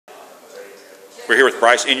We're here with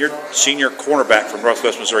Bryce, Enyard, senior cornerback from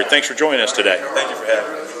Northwest Missouri. Thanks for joining us today. Thank you for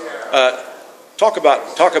having me.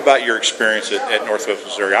 Talk about your experience at Northwest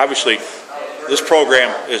Missouri. Obviously, this program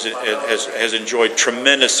has enjoyed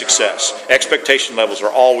tremendous success. Expectation levels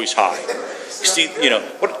are always high.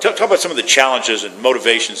 Talk about some of the challenges and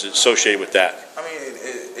motivations associated with that. I mean,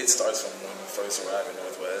 it starts from when you first arrive at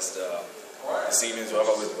Northwest. The seniors, I've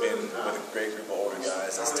always been with a great group of older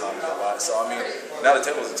guys that's taught me a lot. So, I mean, now the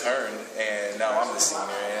tables have turned, and now I'm the senior,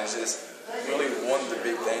 and it's just really one of the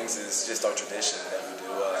big things is just our tradition that we do.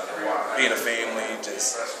 Being a family,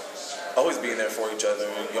 just always being there for each other,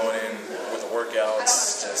 going in with the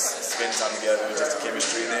workouts, just spending time together, just the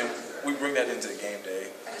chemistry. And then we bring that into the game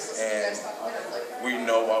day, and we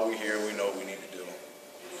know why we're here. We know what we need to do.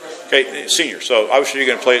 Okay, senior. So obviously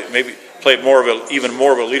you're going to play even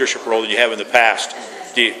more of a leadership role than you have in the past.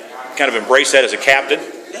 Do you kind of embrace that as a captain?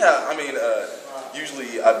 Yeah, I mean,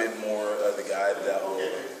 usually I've been more of the guy that will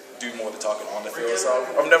do more of the talking on the field. So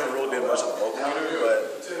I've never really been much of a vocal leader,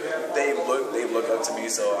 but they look up to me.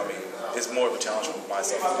 So I mean, it's more of a challenge for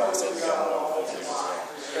myself and also to become more of a vocal leader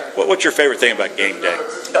as well. What's your favorite thing about game day?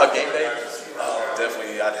 Game day,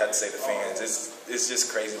 definitely I'd have to say the fans. It's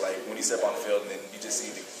just crazy. Like when you step on the field and then you just see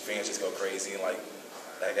the fans just go crazy, and like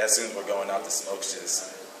as soon as we're going out, the smoke's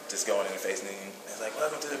just going in the face, and then it's like,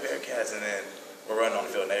 welcome to the Bearcats, and then we're running on the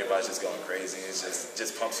field and everybody's just going crazy. It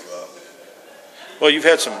just pumps you up. Well, you've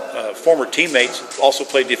had some former teammates also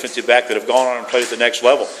play defensive back that have gone on and played at the next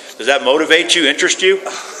level. Does that motivate you, interest you?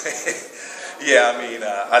 Yeah, I mean,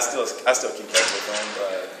 I still keep touch with them.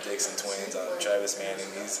 Dixon twins, Travis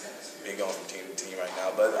Manning, he's been going from team to team right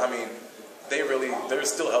now. But I mean, they're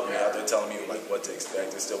still helping me out. They're telling me like what to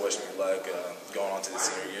expect. They're still wishing me luck going on to the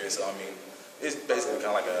senior year. So I mean, it's basically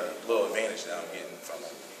kind of like a little advantage that I'm getting from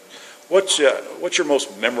them. What's your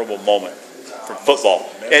most memorable moment from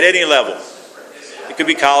football at any level? It could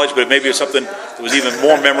be college, but maybe it's something that was even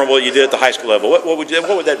more memorable you did at the high school level. What would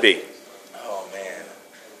that be? Oh man,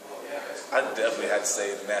 I definitely had to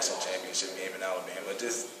say the national championship game in Alabama.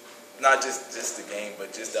 Not just the game,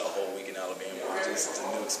 but just that whole week in Alabama. Just a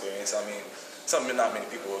new experience. I mean, something not many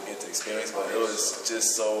people will get to experience, but it was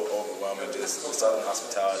just so overwhelming. Just the Southern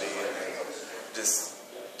hospitality and just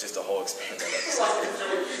the whole experience.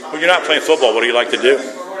 When you're not playing football, what do you like to do?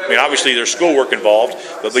 I mean, obviously there's schoolwork involved,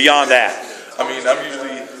 but beyond that. I mean, I'm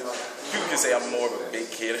usually, people can say I'm more of a big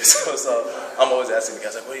kid or so I'm always asking the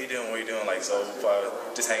guys, like, what are you doing, Like, so if I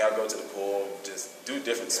just hang out, go to the pool, just do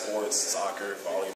different sports, soccer, volleyball.